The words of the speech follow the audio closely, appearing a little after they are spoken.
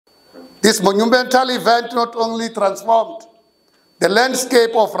This monumental event not only transformed the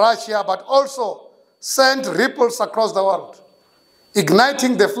landscape of Russia, but also sent ripples across the world,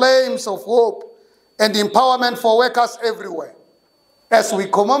 igniting the flames of hope and empowerment for workers everywhere. As we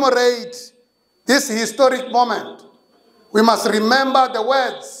commemorate this historic moment, we must remember the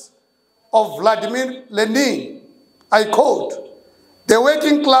words of Vladimir Lenin. I quote, "The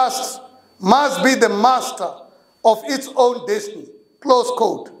working class must be the master of its own destiny," close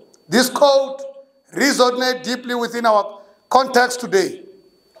quote. This quote resonates deeply within our context today.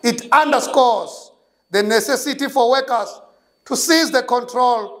 It underscores the necessity for workers to seize the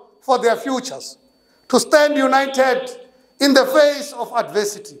control for their futures, to stand united in the face of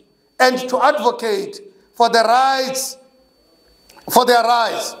adversity, and to advocate for their rights.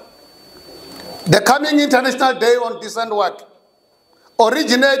 The coming International Day on Decent Work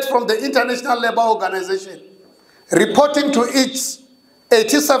originates from the International Labour Organization, reporting to its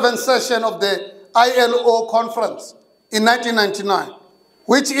 87th session of the ILO conference in 1999,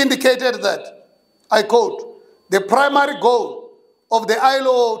 which indicated that, I quote, "The primary goal of the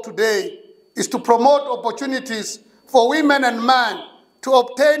ILO today is to promote opportunities for women and men to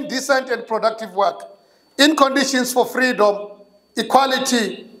obtain decent and productive work in conditions for freedom,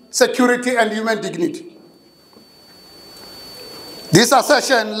 equality, security, and human dignity." This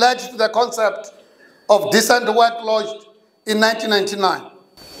assertion led to the concept of decent work launched in 1999.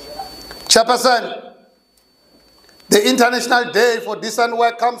 Chairperson, the International Day for Decent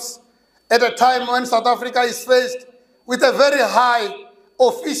Work comes at a time when South Africa is faced with a very high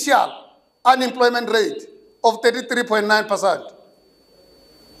official unemployment rate of 33.9%,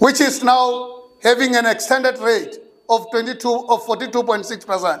 which is now having an extended rate of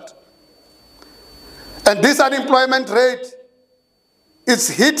 42.6%. And this unemployment rate is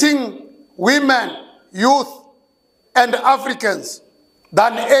hitting women, youth, and Africans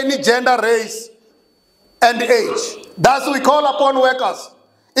than any gender, race, and age. Thus, we call upon workers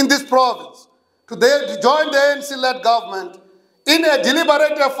in this province to join the ANC-led government in a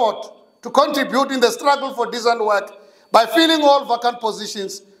deliberate effort to contribute in the struggle for decent work by filling all vacant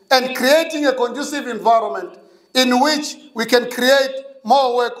positions and creating a conducive environment in which we can create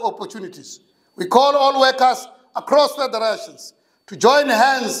more work opportunities. We call all workers across federations to join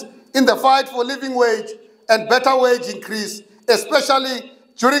hands in the fight for living wage and better wage increase, especially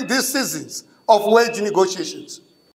during these seasons of wage negotiations.